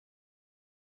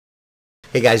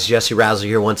Hey guys, Jesse Razzle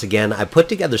here once again. I put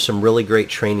together some really great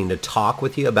training to talk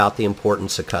with you about the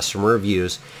importance of customer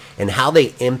reviews and how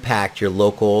they impact your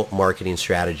local marketing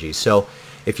strategy. So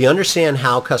if you understand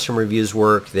how customer reviews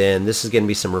work, then this is going to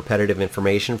be some repetitive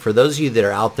information. For those of you that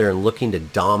are out there and looking to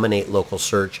dominate local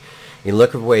search and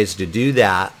look for ways to do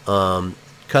that,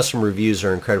 customer reviews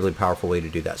are an incredibly powerful way to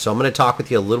do that. So I'm going to talk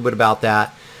with you a little bit about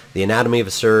that, the anatomy of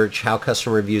a search, how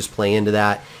customer reviews play into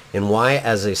that, and why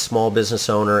as a small business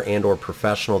owner and or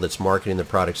professional that's marketing their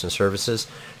products and services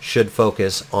should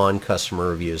focus on customer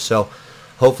reviews. So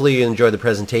hopefully you enjoy the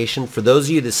presentation. For those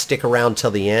of you that stick around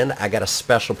till the end, I got a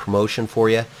special promotion for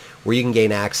you where you can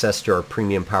gain access to our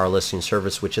premium power listing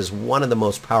service, which is one of the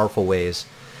most powerful ways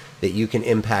that you can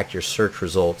impact your search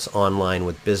results online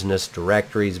with business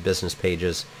directories, business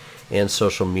pages, and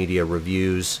social media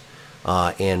reviews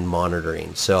and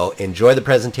monitoring. So enjoy the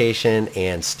presentation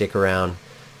and stick around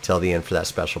till the end for that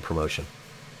special promotion.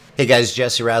 Hey guys,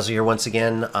 Jesse Razzle here once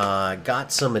again.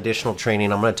 Got some additional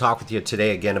training. I'm going to talk with you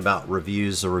today again about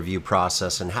reviews, the review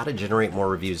process, and how to generate more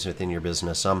reviews within your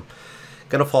business. I'm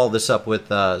going to follow this up with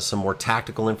some more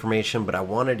tactical information, but I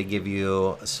wanted to give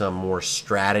you some more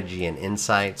strategy and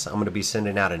insights. I'm going to be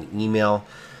sending out an email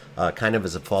kind of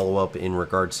as a follow-up in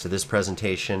regards to this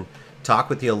presentation. Talk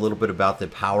with you a little bit about the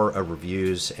power of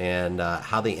reviews and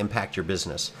how they impact your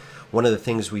business. One of the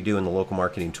things we do in the local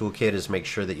marketing toolkit is make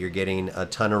sure that you're getting a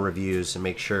ton of reviews and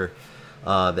make sure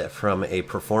that from a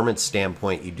performance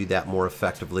standpoint you do that more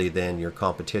effectively than your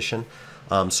competition.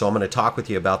 So I'm going to talk with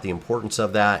you about the importance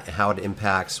of that, how it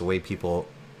impacts the way people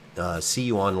see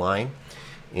you online,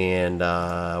 and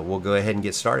we'll go ahead and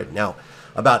get started. Now,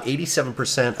 about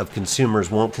 87% of consumers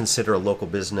won't consider a local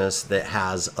business that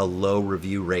has a low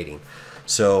review rating.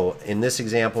 So in this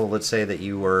example, let's say that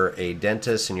you were a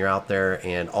dentist and you're out there,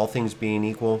 and all things being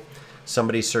equal,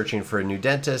 somebody's searching for a new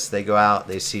dentist. They go out,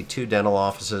 they see two dental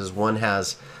offices. One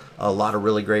has a lot of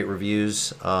really great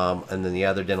reviews, and then the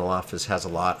other dental office has a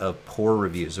lot of poor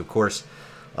reviews. Of course,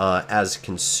 as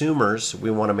consumers,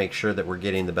 we want to make sure that we're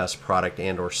getting the best product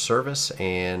and or service,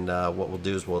 and what we'll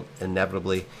do is we'll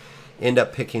inevitably end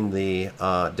up picking the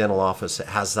dental office that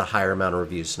has the higher amount of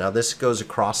reviews. Now this goes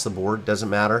across the board, doesn't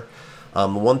matter.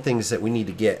 One thing that we need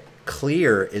to get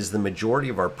clear is the majority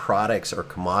of our products are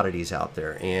commodities out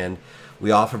there, and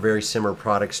we offer very similar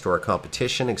products to our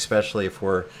competition, especially if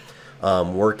we're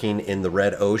working in the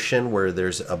red ocean where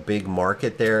there's a big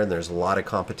market there and there's a lot of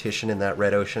competition in that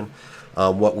red ocean.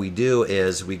 What we do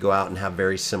is we go out and have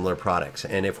very similar products,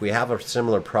 and if we have a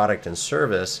similar product and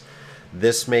service,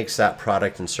 this makes that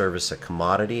product and service a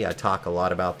commodity. I talk a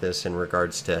lot about this in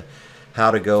regards to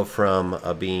how to go from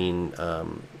being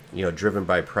driven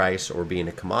by price or being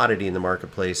a commodity in the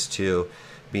marketplace to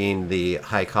being the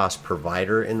high cost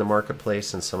provider in the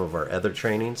marketplace in some of our other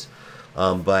trainings.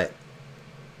 But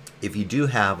if you do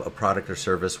have a product or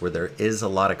service where there is a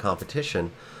lot of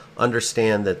competition,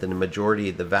 understand that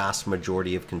the vast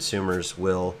majority of consumers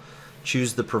will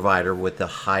choose the provider with the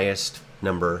highest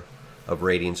number of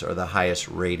ratings or the highest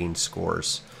rating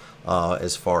scores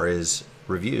as far as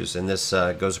reviews. And this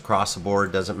goes across the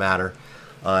board, doesn't matter.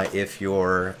 If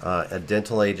you're a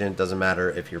dental agent, doesn't matter.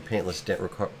 If you're a paintless dent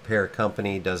repair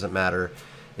company, doesn't matter.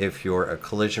 If you're a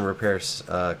collision repair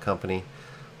company.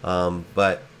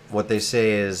 But what they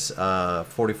say is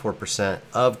 44%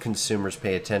 of consumers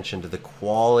pay attention to the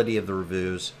quality of the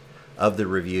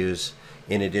reviews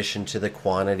in addition to the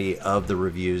quantity of the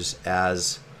reviews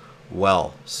as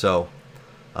well. So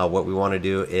what we want to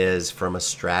do is, from a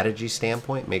strategy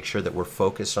standpoint, make sure that we're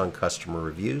focused on customer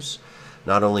reviews.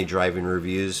 Not only driving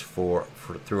reviews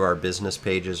through our business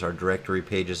pages, our directory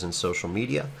pages, and social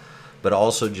media, but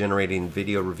also generating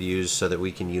video reviews so that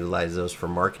we can utilize those for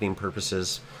marketing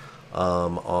purposes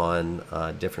on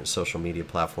different social media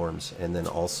platforms, and then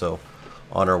also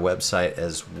on our website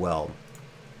as well.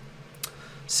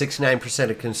 69%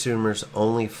 of consumers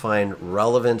only find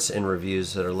relevance in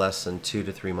reviews that are less than 2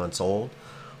 to 3 months old.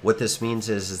 What this means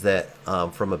is that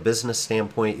from a business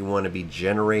standpoint, you want to be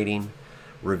generating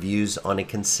reviews on a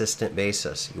consistent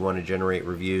basis. You want to generate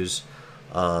reviews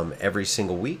every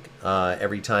single week.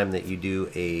 Every time that you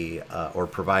do or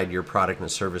provide your product and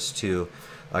service to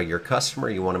your customer,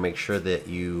 you want to make sure that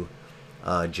you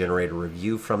generate a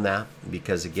review from that,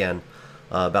 because again,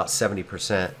 about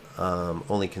 70%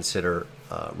 only consider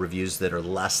reviews that are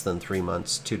less than 3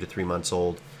 months, 2 to 3 months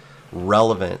old,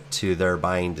 relevant to their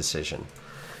buying decision.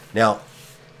 Now,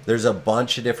 there's a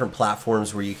bunch of different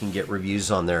platforms where you can get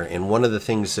reviews on there, and one of the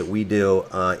things that we do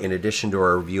in addition to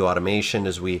our review automation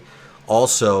is we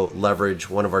also leverage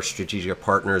one of our strategic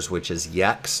partners, which is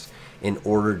Yext, in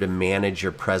order to manage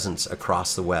your presence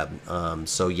across the web.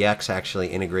 So Yext actually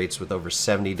integrates with over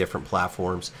 70 different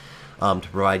platforms to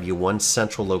provide you one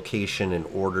central location in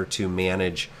order to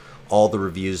manage all the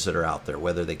reviews that are out there,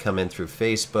 whether they come in through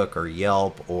Facebook or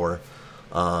Yelp or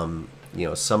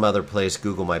some other place,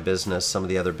 Google My Business, some of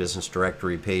the other business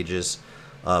directory pages,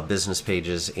 business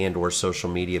pages, and or social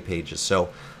media pages. So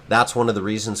that's one of the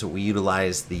reasons that we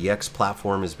utilize the Yext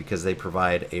platform, is because they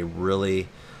provide a really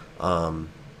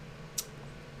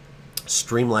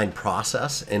streamlined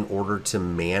process in order to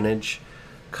manage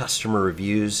customer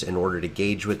reviews, in order to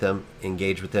engage with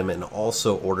them, and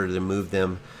also order to move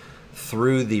them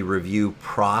through the review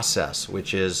process,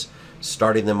 which is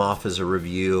starting them off as a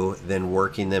review, then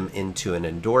working them into an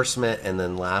endorsement, and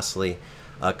then lastly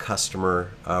a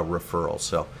customer referral.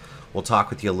 So we'll talk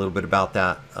with you a little bit about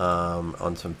that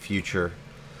on some future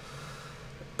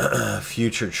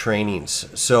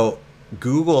trainings. So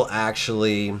Google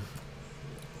actually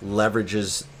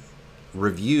leverages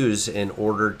reviews in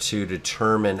order to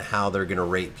determine how they're going to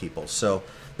rate people. So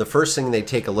the first thing they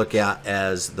take a look at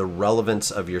is the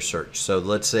relevance of your search. So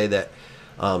let's say that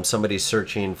somebody's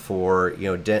searching for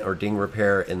dent or ding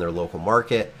repair in their local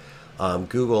market.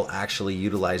 Google actually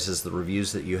utilizes the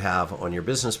reviews that you have on your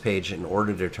business page in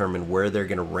order to determine where they're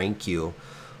going to rank you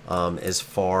as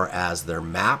far as their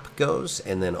map goes,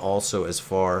 and then also as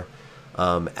far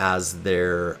as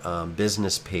their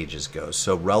business pages go.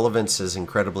 So relevance is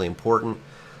incredibly important.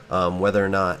 Whether or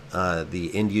not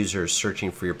the end user is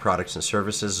searching for your products and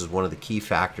services is one of the key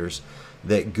factors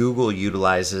that Google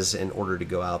utilizes in order to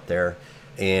go out there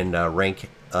and rank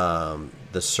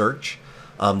the search.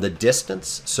 The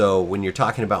distance, so when you're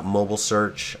talking about mobile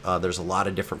search, there's a lot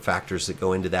of different factors that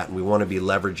go into that, and we want to be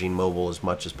leveraging mobile as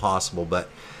much as possible, but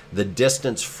the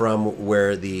distance from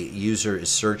where the user is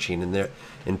searching,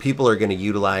 and people are going to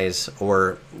utilize,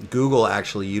 or Google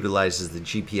actually utilizes the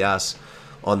GPS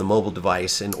on the mobile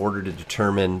device in order to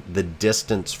determine the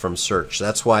distance from search.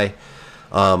 That's why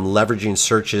leveraging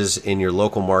searches in your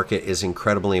local market is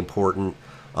incredibly important,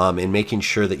 in making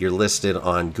sure that you're listed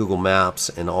on Google Maps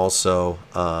and also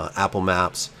Apple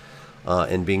Maps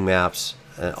and Bing Maps,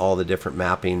 all the different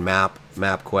mapping,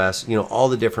 MapQuest, all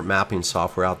the different mapping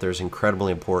software out there is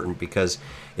incredibly important, because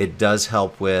it does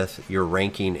help with your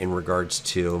ranking in regards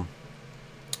to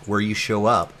where you show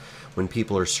up when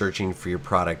people are searching for your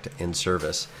product and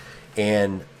service.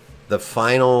 And the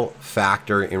final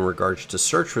factor in regards to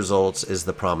search results is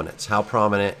the prominence. How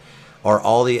prominent are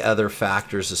all the other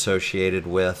factors associated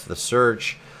with the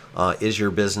search? Is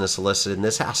your business listed? And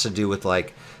this has to do with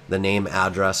like the name,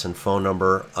 address, and phone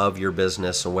number of your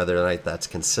business and whether or not that's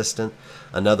consistent.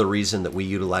 Another reason that we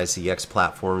utilize the Yext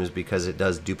platform is because it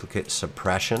does duplicate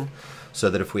suppression, so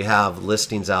that if we have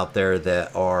listings out there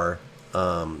that are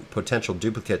potential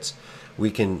duplicates, we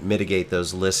can mitigate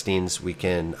those listings. We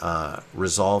can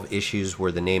resolve issues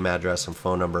where the name, address, and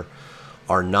phone number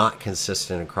are not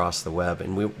consistent across the web.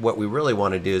 And what we really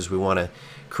want to do is we want to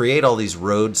create all these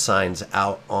road signs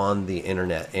out on the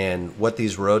internet. And what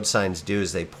these road signs do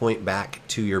is they point back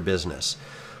to your business.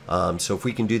 So if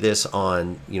we can do this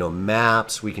on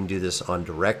maps, we can do this on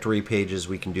directory pages,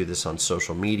 we can do this on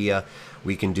social media,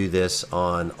 we can do this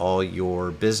on all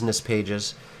your business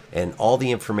pages, and all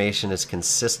the information is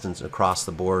consistent across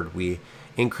the board. We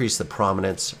increase the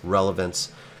prominence,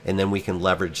 relevance, and then we can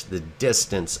leverage the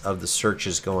distance of the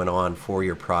searches going on for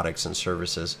your products and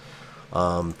services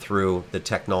through the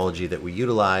technology that we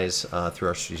utilize through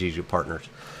our strategic partners.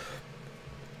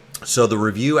 So the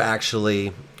review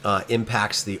actually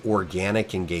impacts the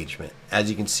organic engagement. As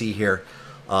you can see here,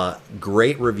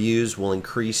 great reviews will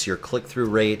increase your click-through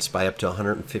rates by up to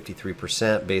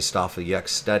 153% based off a Yext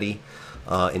study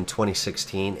in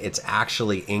 2016. It's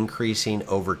actually increasing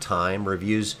over time.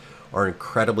 Reviews are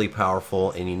incredibly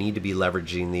powerful, and you need to be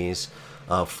leveraging these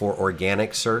for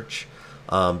organic search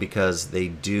because they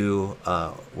do,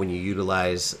 when you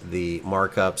utilize the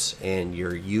markups and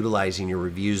you're utilizing your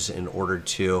reviews in order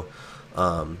to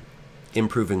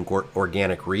improve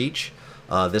organic reach,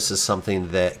 this is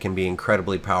something that can be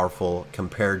incredibly powerful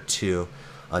compared to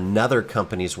another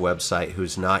company's website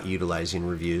who's not utilizing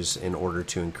reviews in order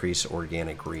to increase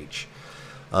organic reach.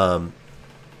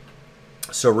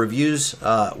 So reviews,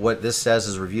 what this says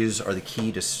is reviews are the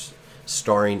key to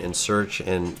starring in search,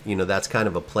 and that's kind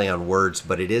of a play on words,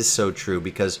 but it is so true,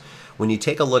 because when you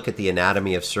take a look at the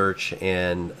anatomy of search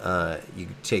and you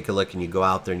take a look and you go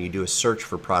out there and you do a search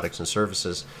for products and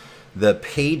services, the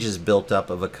page is built up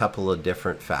of a couple of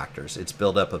different factors. It's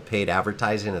built up of paid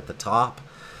advertising at the top.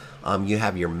 You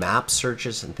have your map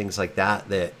searches and things like that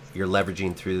that you're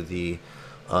leveraging through the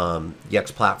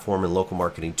Yext platform and local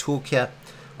marketing toolkit.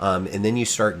 And then you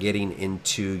start getting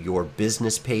into your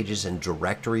business pages and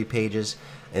directory pages.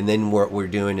 And then what we're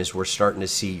doing is we're starting to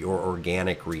see your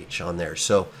organic reach on there.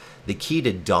 So the key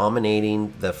to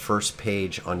dominating the first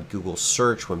page on Google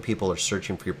search when people are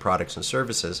searching for your products and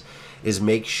services is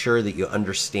make sure that you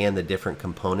understand the different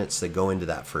components that go into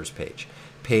that first page.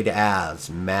 Paid ads,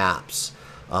 maps,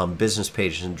 business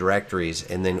pages and directories,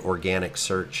 and then organic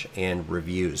search and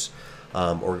reviews,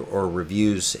 or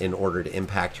reviews in order to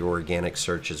impact your organic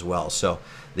search as well. So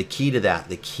the key to that,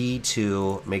 the key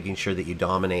to making sure that you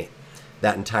dominate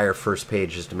that entire first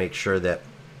page is to make sure that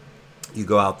you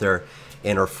go out there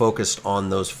and are focused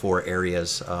on those 4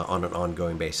 areas on an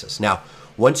ongoing basis. Now,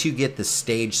 once you get the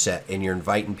stage set and you're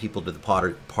inviting people to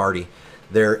the party,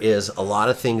 there is a lot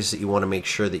of things that you want to make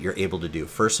sure that you're able to do.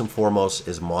 First and foremost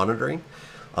is monitoring.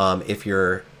 If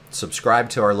you're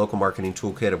subscribed to our local marketing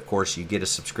toolkit, of course, you get a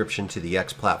subscription to the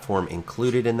X platform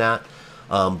included in that.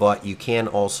 But you can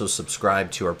also subscribe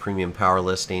to our premium power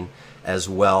listing as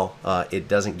well. It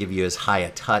doesn't give you as high a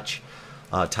touch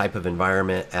type of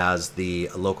environment as the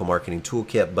local marketing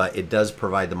toolkit, but it does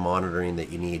provide the monitoring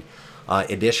that you need.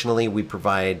 Additionally, we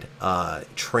provide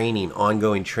training,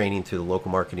 ongoing training through the local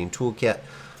marketing toolkit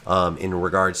in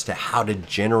regards to how to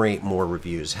generate more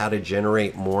reviews, how to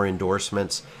generate more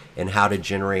endorsements, and how to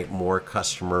generate more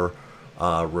customer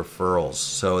referrals.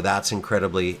 So that's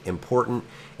incredibly important.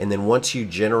 And then once you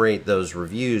generate those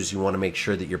reviews, you want to make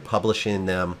sure that you're publishing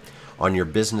them on your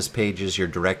business pages, your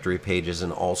directory pages,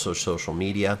 and also social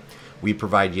media. We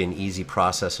provide you an easy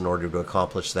process in order to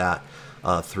accomplish that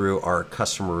through our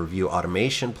customer review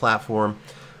automation platform.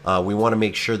 We want to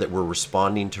make sure that we're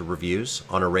responding to reviews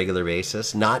on a regular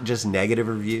basis, not just negative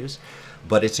reviews,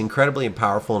 but it's incredibly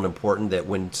powerful and important that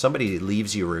when somebody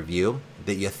leaves you a review,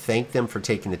 that you thank them for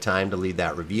taking the time to leave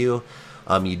that review.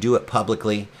 You do it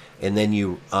publicly, and then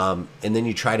you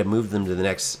try to move them to the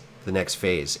next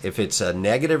phase. If it's a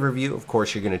negative review, of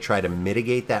course, you're going to try to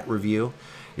mitigate that review.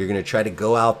 You're going to try to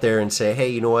go out there and say, hey,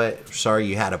 you know what? Sorry,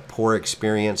 you had a poor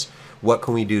experience. What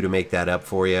can we do to make that up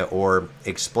for you? Or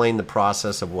explain the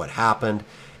process of what happened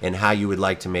and how you would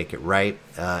like to make it right,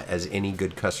 as any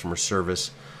good customer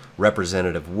service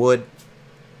representative would.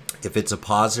 If it's a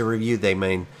positive review,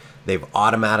 they've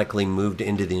automatically moved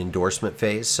into the endorsement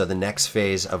phase. So the next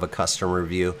phase of a customer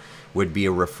review would be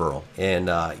a referral. And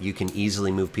you can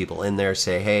easily move people in there,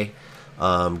 say, hey,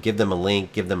 give them a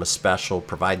link, give them a special,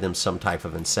 provide them some type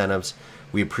of incentives.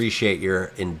 We appreciate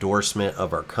your endorsement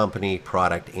of our company,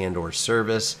 product, and or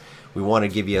service. We want to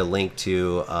give you a link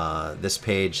to this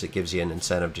page that gives you an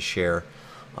incentive to share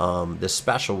this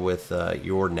special with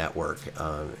your network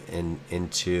and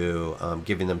into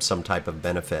giving them some type of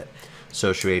benefit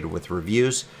associated with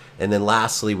reviews. And then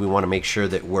lastly, we want to make sure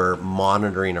that we're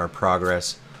monitoring our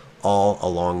progress all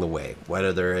along the way,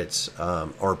 whether it's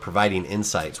or providing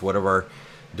insights,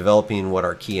 developing what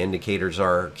our key indicators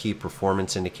are, key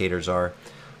performance indicators are,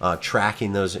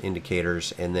 tracking those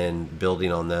indicators, and then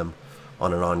building on them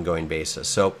on an ongoing basis.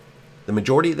 So the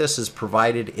majority of this is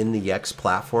provided in the X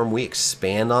platform. We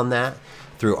expand on that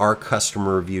through our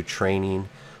customer review training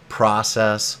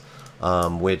process,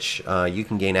 which you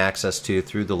can gain access to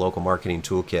through the local marketing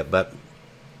toolkit. But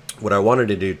what I wanted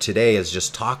to do today is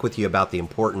just talk with you about the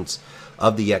importance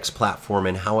of the X platform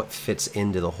and how it fits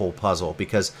into the whole puzzle,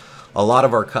 because a lot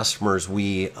of our customers,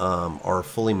 we are a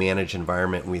fully managed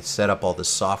environment. We set up all this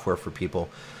software for people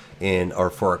or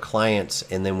for our clients,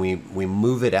 and then we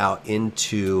move it out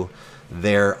into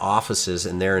their offices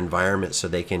and their environment so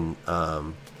they can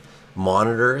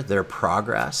monitor their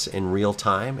progress in real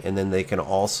time, and then they can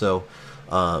also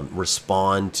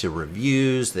respond to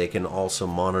reviews. They can also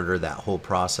monitor that whole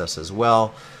process as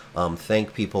well.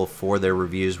 Thank people for their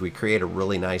reviews. We create a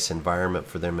really nice environment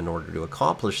for them in order to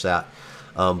accomplish that.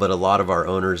 But a lot of our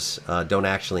owners don't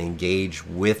actually engage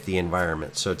with the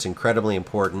environment. So it's incredibly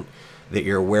important that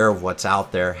you're aware of what's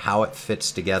out there, how it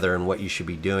fits together, and what you should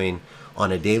be doing on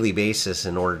a daily basis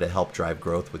in order to help drive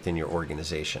growth within your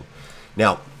organization.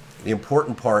 Now, the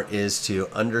important part is to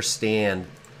understand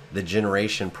the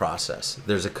generation process.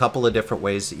 There's a couple of different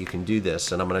ways that you can do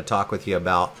this, and I'm going to talk with you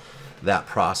about that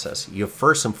process.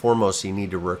 First and foremost, you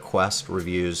need to request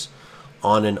reviews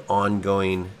on an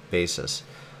ongoing basis.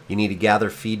 You need to gather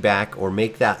feedback or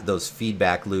make those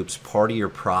feedback loops part of your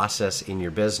process in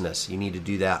your business. You need to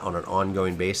do that on an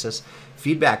ongoing basis.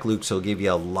 Feedback loops will give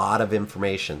you a lot of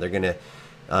information. They're going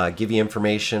to give you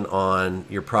information on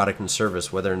your product and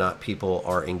service, whether or not people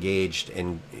are engaged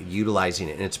and utilizing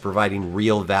it, and it's providing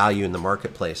real value in the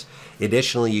marketplace.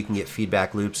 Additionally, you can get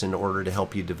feedback loops in order to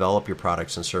help you develop your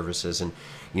products and services, and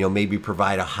maybe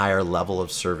provide a higher level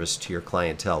of service to your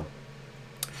clientele.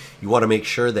 You want to make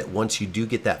sure that once you do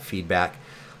get that feedback,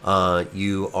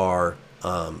 you are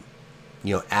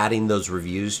adding those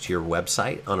reviews to your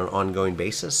website on an ongoing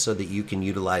basis so that you can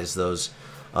utilize those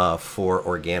for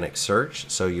organic search.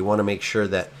 So you want to make sure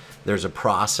that there's a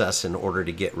process in order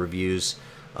to get reviews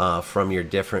from your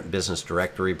different business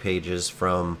directory pages,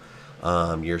 from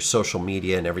your social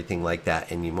media and everything like that.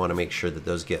 And you want to make sure that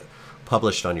those get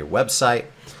published on your website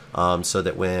so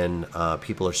that when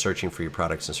people are searching for your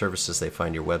products and services, they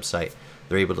find your website,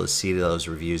 they're able to see those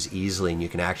reviews easily, and you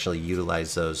can actually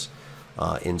utilize those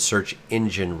in search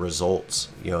engine results.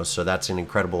 So that's an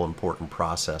incredible important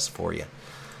process for you.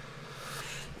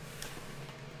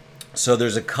 So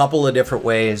there's a couple of different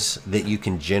ways that you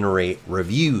can generate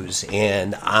reviews,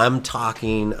 and I'm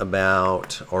talking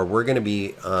about, or we're going to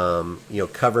be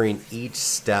covering each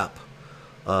step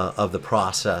of the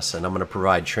process, and I'm going to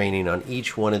provide training on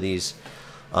each one of these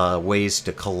ways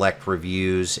to collect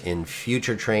reviews in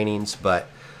future trainings. But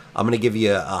I'm going to give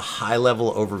you a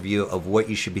high-level overview of what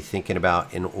you should be thinking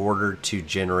about in order to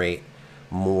generate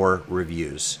more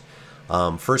reviews.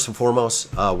 First and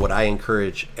foremost, what I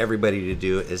encourage everybody to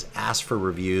do is ask for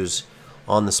reviews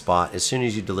on the spot. As soon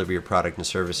as you deliver your product and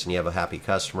service and you have a happy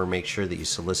customer, make sure that you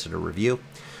solicit a review.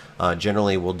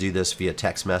 Generally, we'll do this via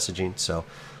text messaging. So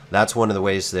that's one of the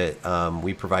ways that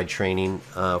we provide training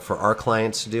for our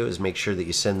clients to do, is make sure that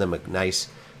you send them a nice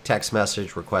text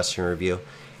message requesting a review.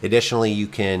 Additionally, you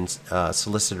can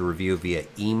solicit a review via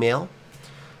email.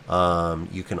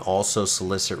 You can also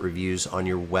solicit reviews on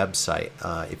your website.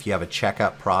 If you have a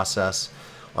checkout process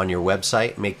on your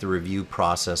website, make the review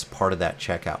process part of that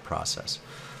checkout process.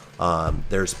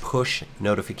 There's push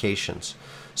notifications.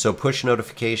 So push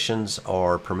notifications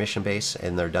are permission-based,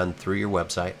 and they're done through your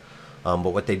website. But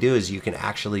what they do is you can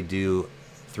actually do,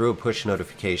 through a push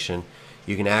notification,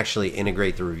 you can actually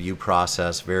integrate the review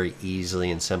process very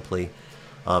easily and simply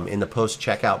in the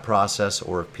post-checkout process,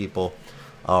 or if people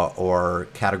or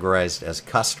categorized as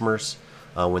customers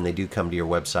when they do come to your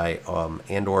website,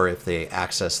 and or if they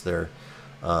access their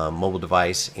mobile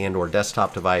device and or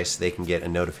desktop device, they can get a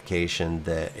notification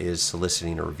that is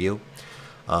soliciting a review.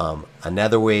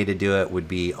 Another way to do it would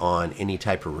be on any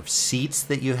type of receipts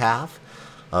that you have.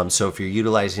 So if you're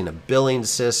utilizing a billing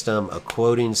system, a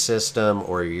quoting system,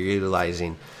 or you're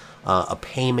utilizing a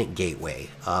payment gateway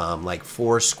like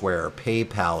Foursquare or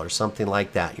PayPal or something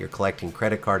like that, you're collecting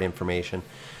credit card information,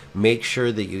 make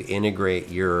sure that you integrate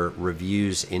your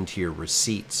reviews into your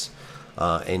receipts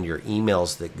and your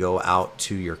emails that go out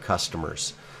to your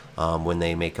customers when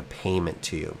they make a payment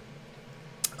to you.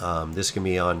 This can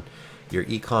be on your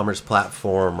e-commerce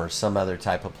platform or some other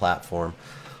type of platform,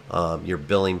 your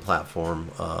billing platform,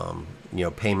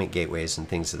 payment gateways and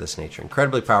things of this nature.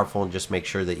 Incredibly powerful, and just make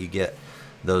sure that you get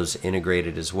those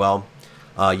integrated as well.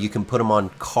 You can put them on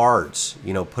cards,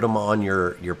 put them on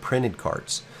your printed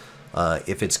cards.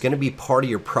 If it's going to be part of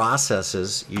your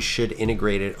processes, you should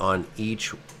integrate it on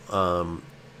each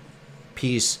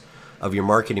piece of your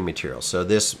marketing material. So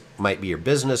this might be your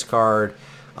business card,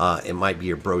 it might be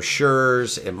your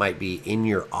brochures, it might be in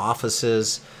your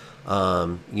offices,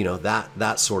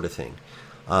 that sort of thing.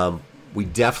 We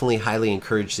definitely highly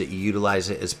encourage that you utilize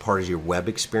it as part of your web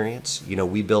experience.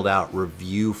 We build out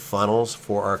review funnels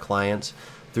for our clients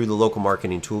through the Local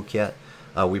Marketing Toolkit.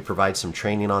 We provide some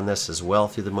training on this as well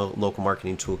through the Local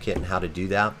Marketing Toolkit and how to do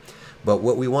that. But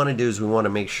what we want to do is we want to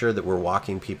make sure that we're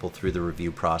walking people through the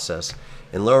review process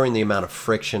and lowering the amount of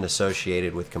friction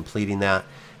associated with completing that,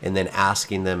 and then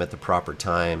asking them at the proper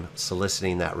time,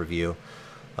 soliciting that review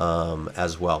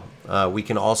as well. We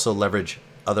can also leverage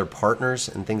other partners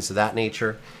and things of that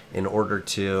nature in order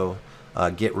to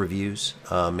get reviews,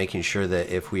 making sure that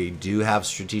if we do have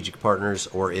strategic partners,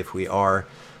 or if we are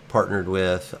partnered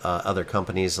with other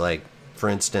companies, like for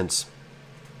instance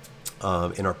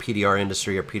in our PDR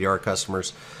industry or PDR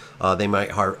customers, they might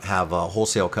have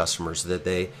wholesale customers that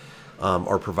they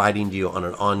are providing to you on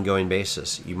an ongoing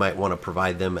basis. You might want to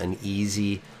provide them an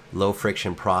easy, low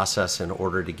friction process in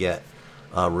order to get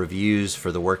reviews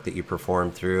for the work that you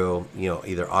perform through,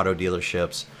 either auto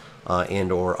dealerships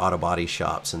and or auto body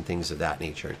shops and things of that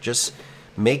nature. Just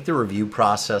make the review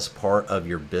process part of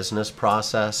your business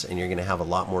process, and you're going to have a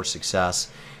lot more success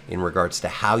in regards to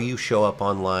how you show up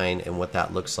online and what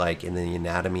that looks like in the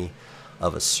anatomy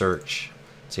of a search.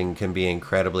 It can be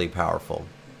incredibly powerful.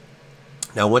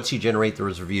 Now, once you generate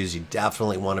those reviews, you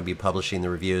definitely want to be publishing the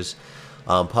reviews.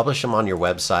 Publish them on your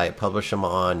website, publish them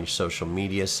on your social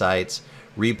media sites,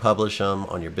 republish them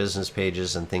on your business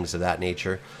pages and things of that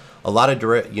nature. A lot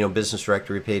of business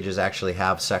directory pages actually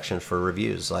have sections for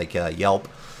reviews, like Yelp,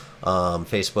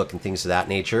 Facebook, and things of that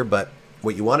nature. But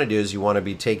what you want to do is you want to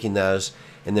be taking those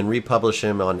and then republish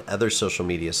them on other social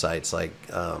media sites like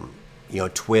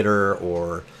Twitter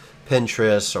or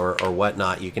Pinterest or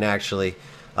whatnot. You can actually,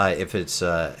 if it's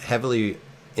a heavily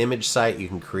image site, you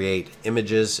can create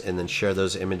images and then share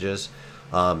those images.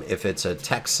 If it's a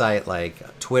text site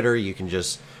like Twitter, you can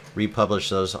just republish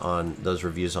those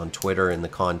reviews on Twitter in the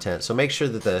content. So make sure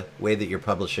that the way that you're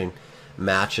publishing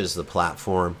matches the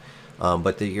platform,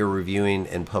 but that you're reviewing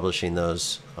and publishing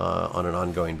those on an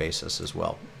ongoing basis as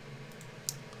well.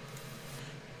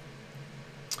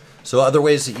 So other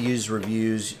ways that you use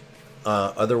reviews,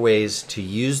 other ways to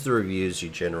use the reviews you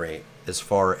generate as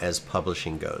far as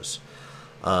publishing goes.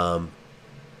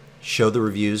 Show the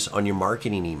reviews on your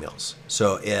marketing emails.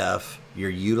 So if you're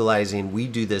utilizing, we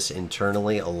do this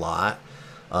internally a lot.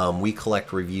 We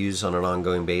collect reviews on an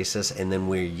ongoing basis, and then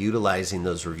we're utilizing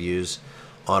those reviews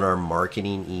on our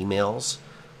marketing emails.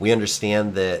 We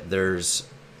understand that there's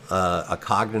a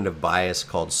cognitive bias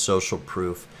called social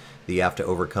proof that you have to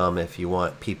overcome if you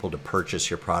want people to purchase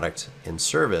your product and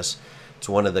service. It's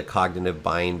one of the cognitive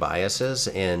buying biases,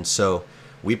 and so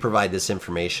we provide this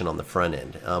information on the front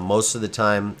end. Most of the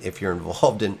time, if you're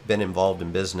been involved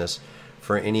in business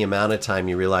for any amount of time,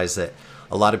 you realize that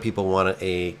a lot of people want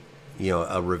a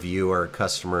review or a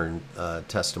customer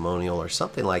testimonial or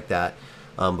something like that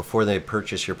before they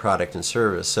purchase your product and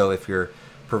service. So if you're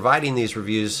providing these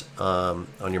reviews on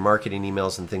your marketing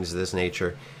emails and things of this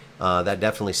nature, that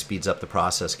definitely speeds up the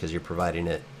process because you're providing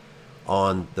it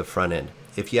on the front end.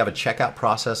 If you have a checkout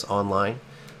process online,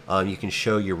 you can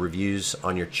show your reviews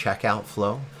on your checkout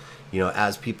flow.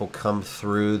 As people come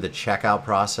through the checkout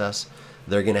process,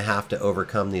 they're going to have to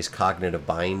overcome these cognitive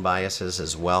buying biases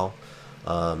as well.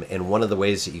 And one of the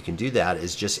ways that you can do that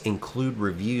is just include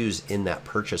reviews in that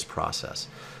purchase process.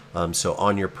 So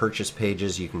on your purchase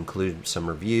pages, you can include some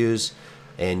reviews,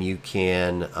 and you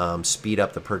can speed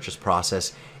up the purchase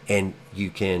process, and you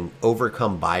can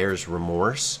overcome buyer's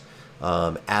remorse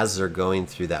as they're going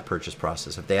through that purchase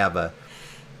process. If they have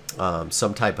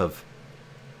some type of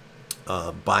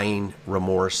buying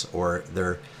remorse, or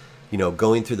they're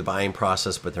going through the buying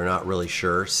process but they're not really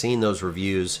sure, seeing those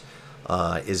reviews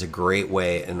is a great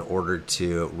way in order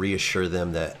to reassure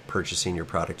them that purchasing your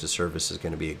product or service is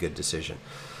going to be a good decision.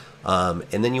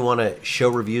 And then you want to show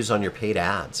reviews on your paid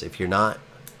ads. If you're not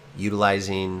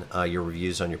utilizing your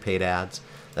reviews on your paid ads,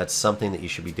 that's something that you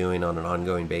should be doing on an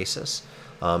ongoing basis,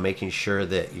 making sure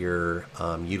that you're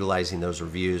utilizing those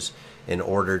reviews in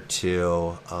order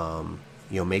to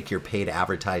make your paid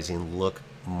advertising look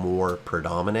more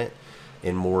predominant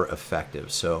and more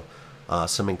effective. So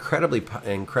some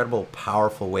incredible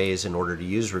powerful ways in order to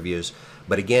use reviews.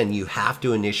 But again, you have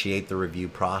to initiate the review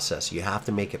process. You have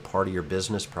to make it part of your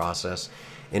business process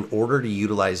in order to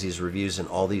utilize these reviews in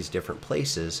all these different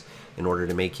places in order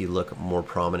to make you look more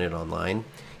prominent online.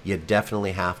 You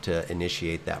definitely have to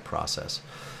initiate that process.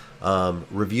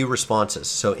 Review responses.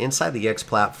 So inside the X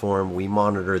platform, we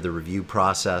monitor the review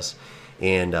process,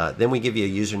 and then we give you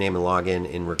a username and login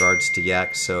in regards to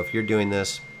Yext. So if you're doing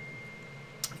this,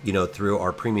 through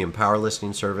our premium power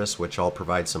listing service, which I'll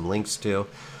provide some links to,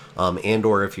 and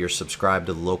or if you're subscribed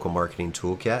to the local marketing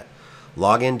toolkit,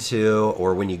 log into,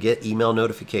 or when you get email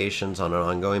notifications on an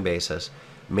ongoing basis,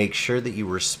 make sure that you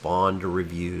respond to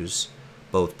reviews,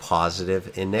 both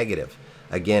positive and negative.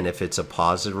 Again, if it's a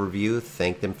positive review,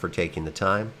 thank them for taking the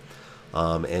time,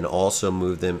 and also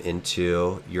move them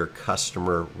into your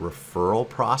customer referral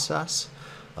process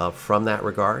from that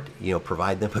regard.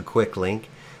 Provide them a quick link.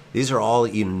 These are all,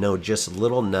 just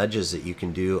little nudges that you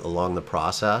can do along the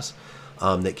process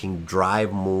that can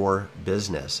drive more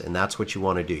business. And that's what you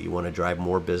want to do. You want to drive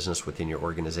more business within your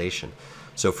organization.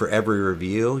 So for every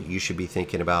review, you should be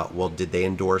thinking about, well, did they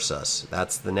endorse us?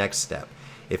 That's the next step.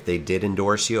 If they did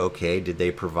endorse you, okay, did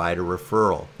they provide a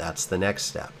referral? That's the next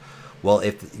step. Well,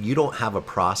 if you don't have a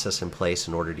process in place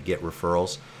in order to get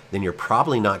referrals, then you're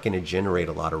probably not going to generate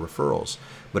a lot of referrals.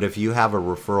 But if you have a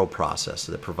referral process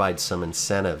that provides some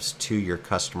incentives to your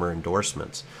customer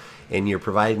endorsements, and you're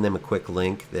providing them a quick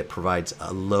link that provides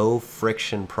a low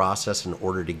friction process in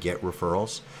order to get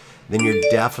referrals, then you're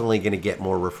definitely going to get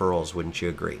more referrals, wouldn't you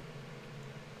agree?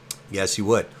 Yes, you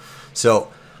would.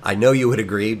 So I know you would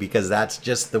agree because that's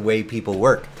just the way people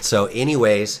work. So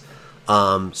anyways,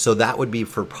 so that would be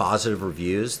for positive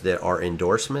reviews that are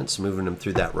endorsements, moving them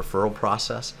through that referral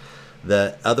process.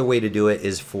 The other way to do it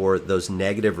is for those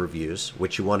negative reviews.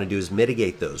 What you want to do is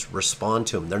mitigate those, respond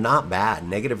to them. They're not bad.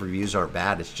 Negative reviews aren't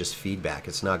bad. It's just feedback.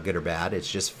 It's not good or bad.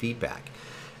 It's just feedback.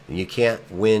 And you can't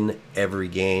win every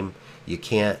game. You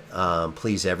can't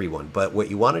please everyone. But what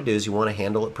you want to do is you want to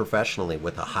handle it professionally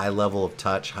with a high level of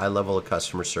touch, high level of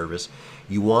customer service.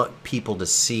 You want people to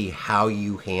see how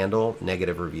you handle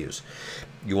negative reviews.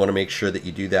 You want to make sure that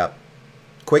you do that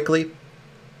quickly,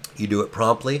 you do it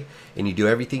promptly, and you do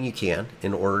everything you can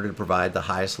in order to provide the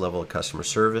highest level of customer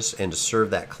service and to serve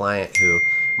that client who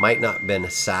might not have been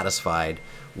satisfied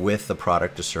with the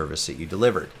product or service that you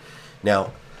delivered.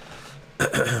 Now,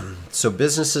 so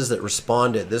businesses that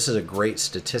responded, this is a great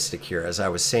statistic here, as I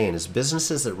was saying, is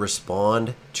businesses that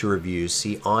respond to reviews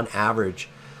see on average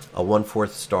a 1/4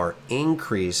 star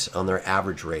increase on their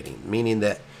average rating, meaning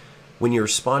that when you're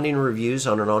responding to reviews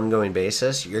on an ongoing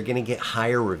basis, you're going to get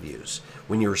higher reviews.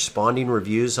 When you're responding to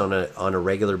reviews on a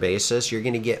regular basis, you're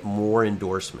going to get more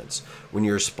endorsements. When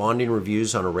you're responding to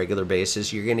reviews on a regular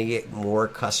basis, you're going to get more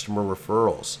customer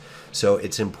referrals. So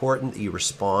it's important that you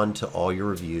respond to all your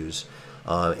reviews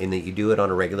and that you do it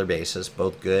on a regular basis,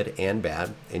 both good and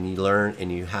bad, and you learn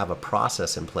and you have a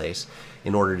process in place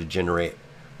in order to generate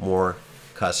more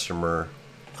customer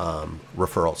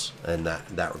referrals in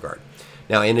that regard.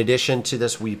 Now, in addition to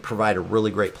this, we provide a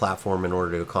really great platform in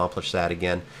order to accomplish that.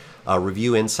 Again,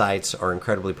 review insights are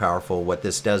incredibly powerful. What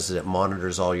this does is it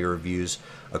monitors all your reviews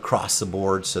across the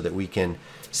board so that we can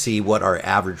see what our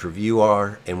average review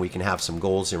are, and we can have some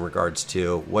goals in regards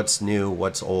to what's new,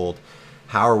 what's old,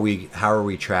 how are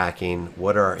we tracking,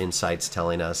 what are our insights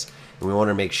telling us, and we want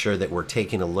to make sure that we're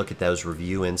taking a look at those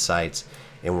review insights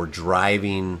and we're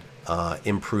driving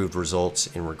improved results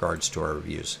in regards to our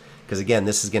reviews. Because again,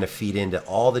 this is going to feed into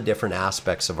all the different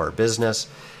aspects of our business,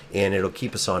 and it'll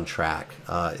keep us on track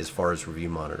as far as review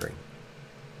monitoring.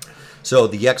 So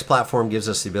the Yext platform gives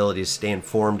us the ability to stay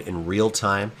informed in real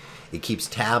time. It keeps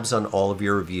tabs on all of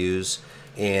your reviews,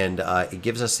 and it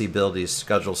gives us the ability to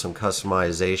schedule some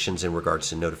customizations in regards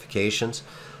to notifications,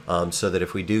 so that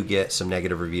if we do get some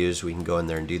negative reviews, we can go in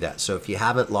there and do that. So if you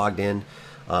haven't logged in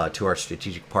to our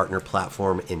strategic partner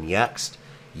platform in Yext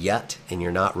yet, and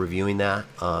you're not reviewing that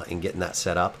and getting that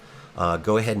set up,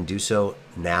 go ahead and do so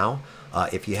now.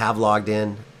 If you have logged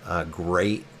in,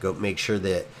 great. Go make sure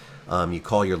that you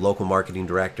call your local marketing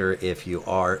director. If you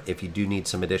do need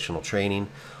some additional training,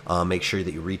 make sure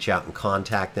that you reach out and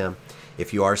contact them.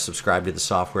 If you are subscribed to the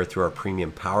software through our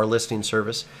premium power listing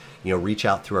service, reach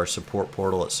out through our support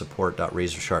portal at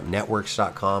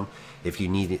support.RazoRSharpNetworks.com. If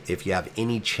you have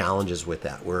any challenges with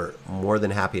that, we're more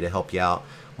than happy to help you out.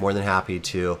 More than happy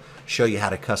to show you how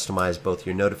to customize both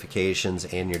your notifications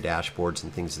and your dashboards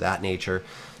and things of that nature.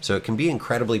 So it can be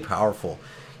incredibly powerful.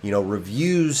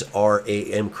 Reviews are an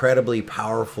incredibly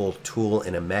powerful tool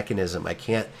and a mechanism. I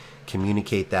can't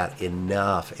communicate that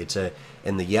enough.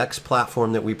 In the Yext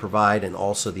platform that we provide, and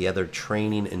also the other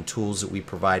training and tools that we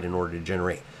provide in order to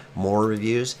generate more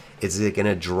reviews, is it going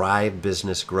to drive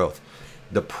business growth.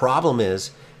 The problem is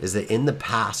that in the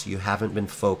past you haven't been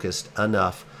focused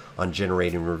enough on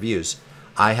generating reviews.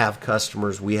 We have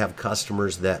customers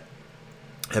that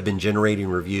have been generating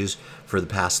reviews for the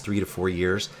past 3 to 4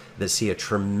 years that see a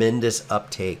tremendous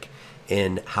uptake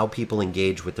in how people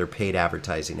engage with their paid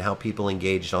advertising, how people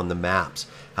engaged on the maps,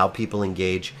 how people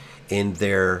engage in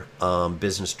their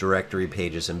business directory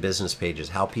pages and business pages,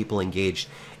 how people engaged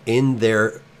in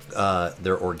their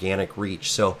organic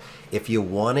reach. So if you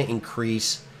want to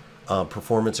increase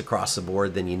performance across the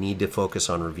board, then you need to focus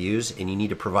on reviews, and you need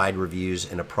to provide reviews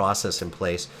and a process in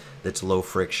place that's low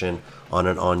friction on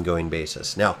an ongoing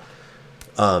basis. Now,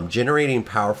 generating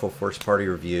powerful first-party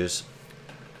reviews,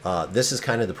 this is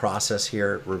kind of the process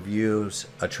here. Reviews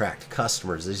attract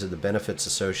customers. These are the benefits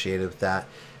associated with that.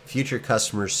 Future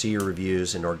customers see your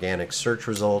reviews in organic search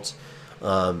results,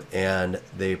 and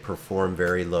they perform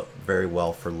very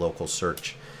well for local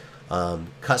search.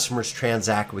 Customers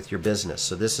transact with your business.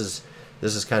 So this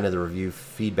is kind of the review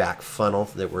feedback funnel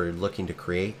that we're looking to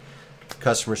create.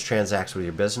 Customers transact with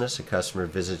your business. A customer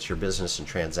visits your business and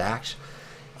transacts.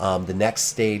 The next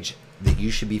stage that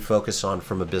you should be focused on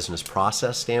from a business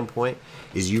process standpoint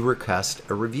is you request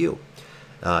a review.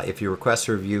 If you request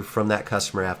a review from that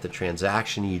customer after the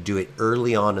transaction, you do it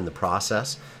early on in the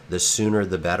process. The sooner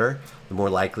the better, the more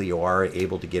likely you are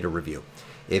able to get a review.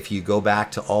 If you go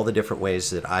back to all the different ways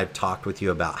that I've talked with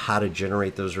you about how to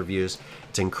generate those reviews,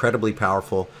 it's incredibly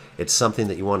powerful. It's something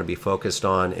that you want to be focused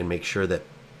on and make sure that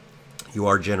you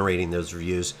are generating those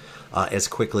reviews as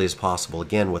quickly as possible.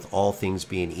 Again, with all things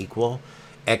being equal,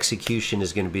 execution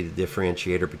is going to be the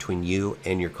differentiator between you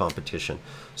and your competition.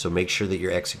 So make sure that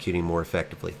you're executing more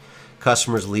effectively.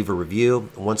 Customers leave a review.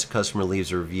 Once a customer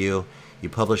leaves a review, you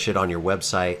publish it on your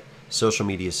website. social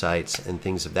media sites and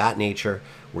things of that nature.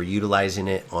 We're utilizing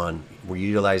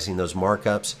those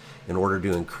markups in order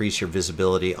to increase your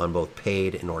visibility on both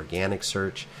paid and organic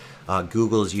search.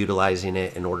 Google is utilizing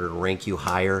it in order to rank you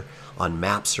higher on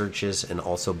map searches and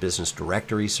also business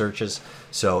directory searches.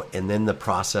 So, and then the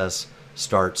process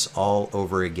starts all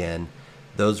over again.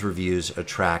 Those reviews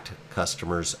attract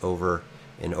customers over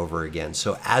and over again.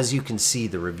 So as you can see,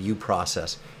 the review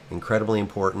process, incredibly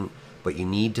important, but you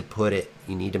need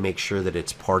to make sure that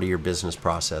it's part of your business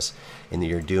process and that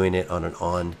you're doing it on an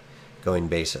ongoing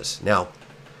basis. Now,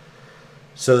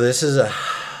 so this is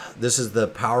the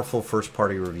powerful first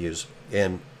party reviews,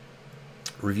 and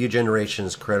review generation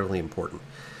is incredibly important.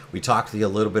 We talked to you a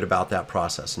little bit about that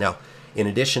process. Now, in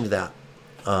addition to that,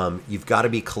 you've got to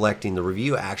be collecting. The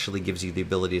review actually gives you the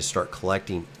ability to start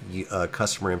collecting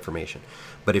customer information.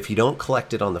 But if you don't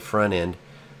collect it on the front end,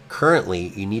 currently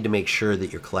you need to make sure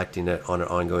that you're collecting it on an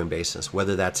ongoing basis,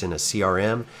 whether that's in a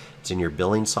CRM, it's in your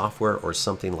billing software, or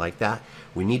something like that.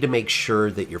 We need to make sure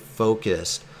that you're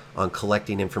focused on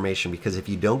collecting information, because if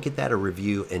you don't get that a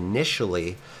review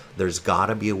initially, there's got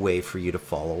to be a way for you to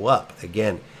follow up.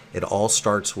 Again, it all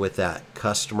starts with that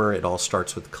customer. It all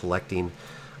starts with collecting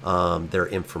their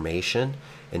information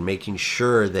and making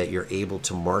sure that you're able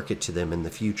to market to them in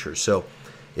the future. So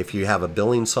if you have a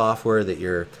billing software that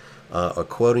you're a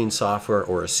quoting software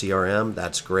or a CRM,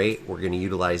 that's great. We're going to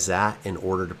utilize that in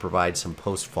order to provide some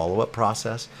post follow-up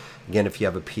process. Again, if you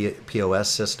have a POS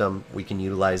system, we can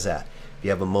utilize that. If you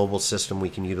have a mobile system, we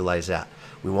can utilize that.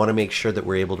 We want to make sure that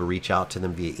we're able to reach out to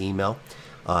them via email.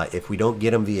 If we don't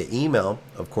get them via email,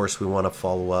 of course, we want to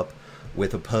follow up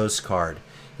with a postcard.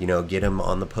 Get them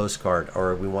on the postcard,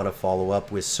 or we want to follow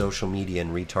up with social media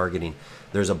and retargeting.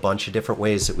 There's a bunch of different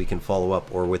ways that we can follow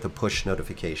up, or with a push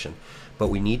notification. But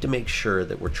we need to make sure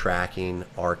that we're tracking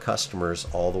our customers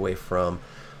all the way from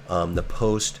the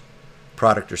post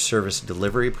product or service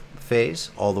delivery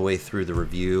phase all the way through the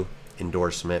review,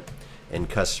 endorsement, and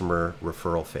customer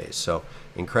referral phase. So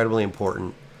incredibly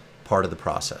important part of the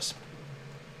process.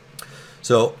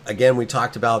 So again, we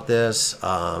talked about this.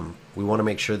 We want to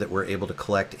make sure that we're able to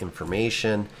collect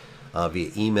information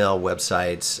via email,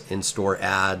 websites, in-store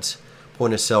ads,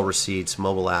 point-of-sale receipts,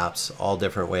 mobile apps, all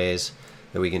different ways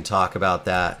that we can talk about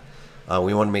that.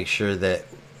 We want to make sure that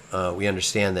we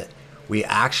understand that we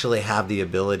actually have the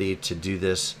ability to do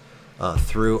this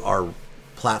through our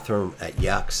platform at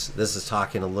Yux. This is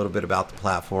talking a little bit about the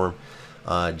platform,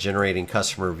 generating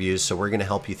customer reviews. So we're going to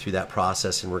help you through that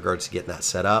process in regards to getting that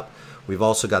set up. We've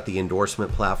also got the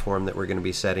endorsement platform that we're going to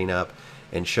be setting up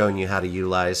and showing you how to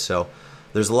utilize. So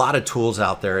there's a lot of tools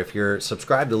out there. If you're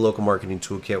subscribed to the Local Marketing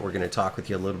Toolkit, we're going to talk with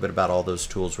you a little bit about all those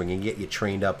tools. We're going to get you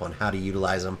trained up on how to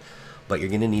utilize them, but you're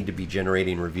going to need to be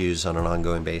generating reviews on an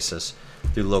ongoing basis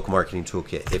through the Local Marketing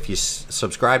Toolkit. If you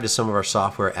subscribe to some of our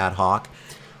software ad hoc,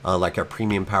 like our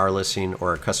premium power listing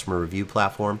or our customer review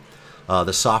platform,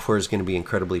 the software is going to be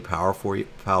incredibly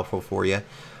powerful for you.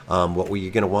 What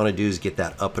you're going to want to do is get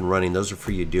that up and running. Those are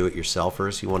for you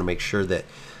do-it-yourselfers. You want to make sure that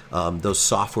those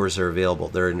softwares are available.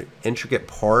 They're an intricate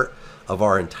part of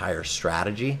our entire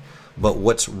strategy, but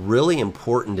what's really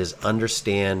important is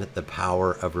understand the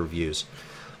power of reviews.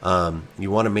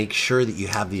 You want to make sure that you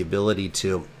have the ability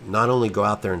to not only go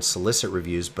out there and solicit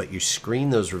reviews, but you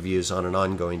screen those reviews on an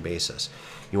ongoing basis.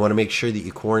 You want to make sure that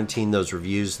you quarantine those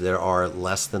reviews that are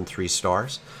less than 3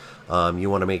 stars. You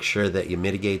want to make sure that you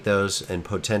mitigate those and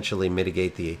potentially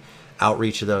mitigate the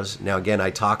outreach of those. Now, again, I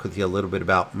talked with you a little bit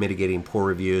about mitigating poor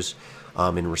reviews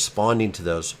and responding to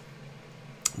those.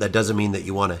 That doesn't mean that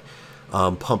you want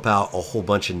to pump out a whole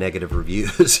bunch of negative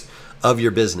reviews of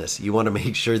your business. You want to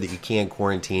make sure that you can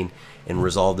quarantine and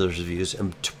resolve those reviews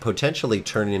and potentially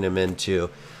turning them into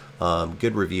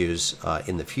good reviews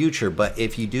in the future. But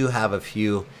if you do have a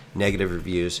few negative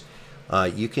reviews,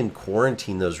 you can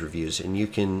quarantine those reviews and you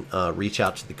can reach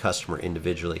out to the customer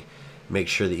individually, make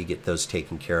sure that you get those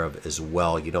taken care of as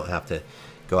well. You don't have to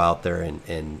go out there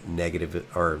and negative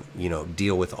or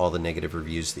deal with all the negative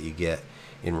reviews that you get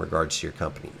in regards to your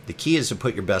company. The key is to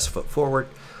put your best foot forward,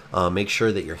 make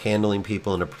sure that you're handling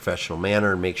people in a professional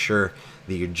manner, and make sure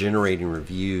that you're generating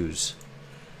reviews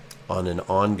on an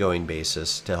ongoing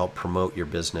basis to help promote your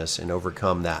business and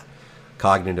overcome that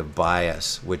cognitive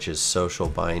bias, which is social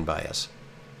buying bias.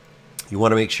 You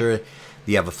want to make sure that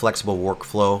you have a flexible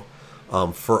workflow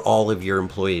for all of your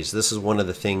employees. This is one of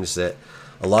the things that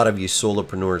a lot of you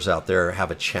solopreneurs out there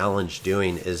have a challenge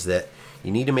doing, is that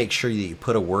you need to make sure that you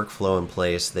put a workflow in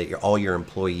place that all your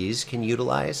employees can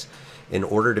utilize in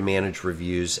order to manage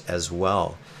reviews as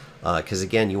well. Because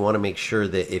again, you want to make sure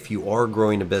that if you are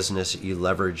growing a business, you're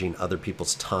leveraging other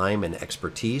people's time and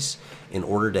expertise in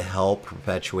order to help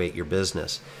perpetuate your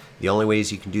business. The only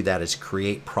ways you can do that is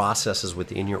create processes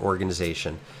within your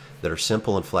organization that are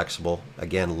simple and flexible,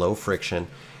 again, low friction,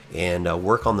 and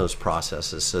work on those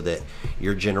processes so that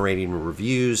you're generating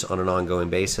reviews on an ongoing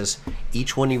basis.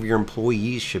 Each one of your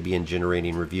employees should be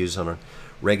generating reviews on a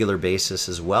regular basis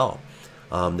as well.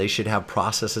 They should have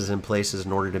processes in place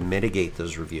in order to mitigate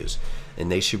those reviews,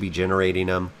 and they should be generating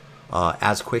them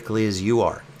as quickly as you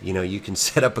are. You know, you can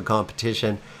set up a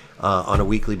competition on a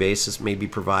weekly basis, maybe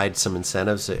provide some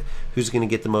incentives. Who's going to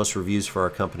get the most reviews for our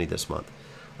company this month?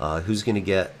 Who's going to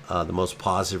get the most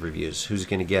positive reviews? Who's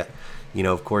going to get, you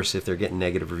know, of course, if they're getting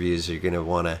negative reviews, you're going to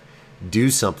want to do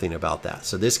something about that.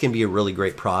 So this can be a really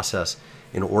great process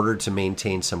in order to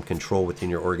maintain some control within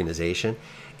your organization.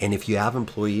 And if you have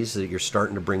employees that you're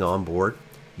starting to bring on board,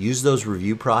 use those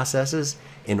review processes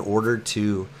in order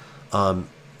to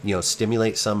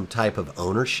stimulate some type of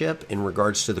ownership in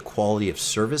regards to the quality of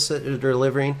service that they're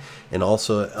delivering, and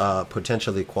also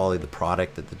potentially the quality of the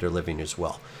product that they're delivering as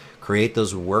well. Create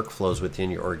those workflows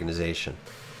within your organization.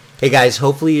 Hey guys,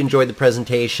 hopefully you enjoyed the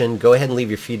presentation. Go ahead and leave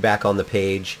your feedback on the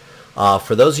page.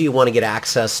 For those of you who want to get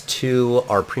access to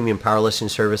our premium power listing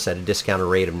service at a discounted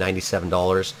rate of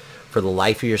 $97 for the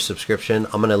life of your subscription,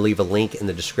 I'm going to leave a link in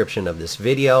the description of this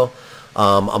video.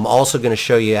 I'm also going to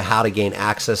show you how to gain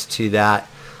access to that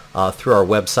through our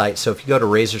website. So if you go to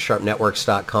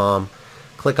RazoRSharpNetworks.com,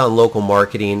 click on local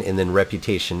marketing and then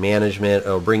reputation management,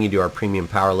 it'll bring you to our premium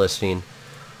power listing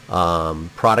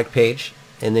product page,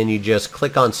 and then you just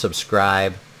click on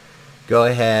subscribe. Go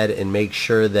ahead and make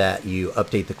sure that you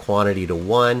update the quantity to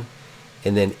 1,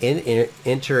 and then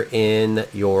enter in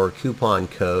your coupon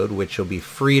code, which will be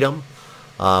freedom.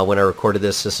 When I recorded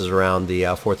this is around the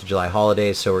 4th of July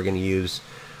holiday, so we're going to use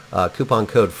coupon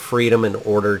code freedom in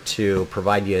order to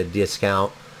provide you a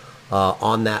discount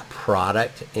on that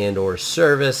product and or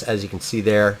service. As you can see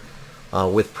there,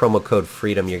 with promo code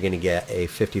freedom, you're going to get a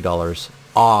 $50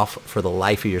 off for the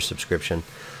life of your subscription.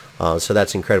 So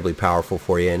that's incredibly powerful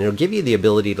for you, and it'll give you the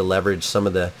ability to leverage some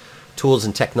of the tools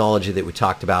and technology that we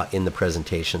talked about in the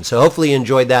presentation. So hopefully you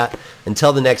enjoyed that.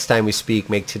 Until the next time we speak,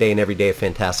 make today and every day a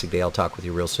fantastic day. I'll talk with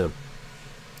you real soon.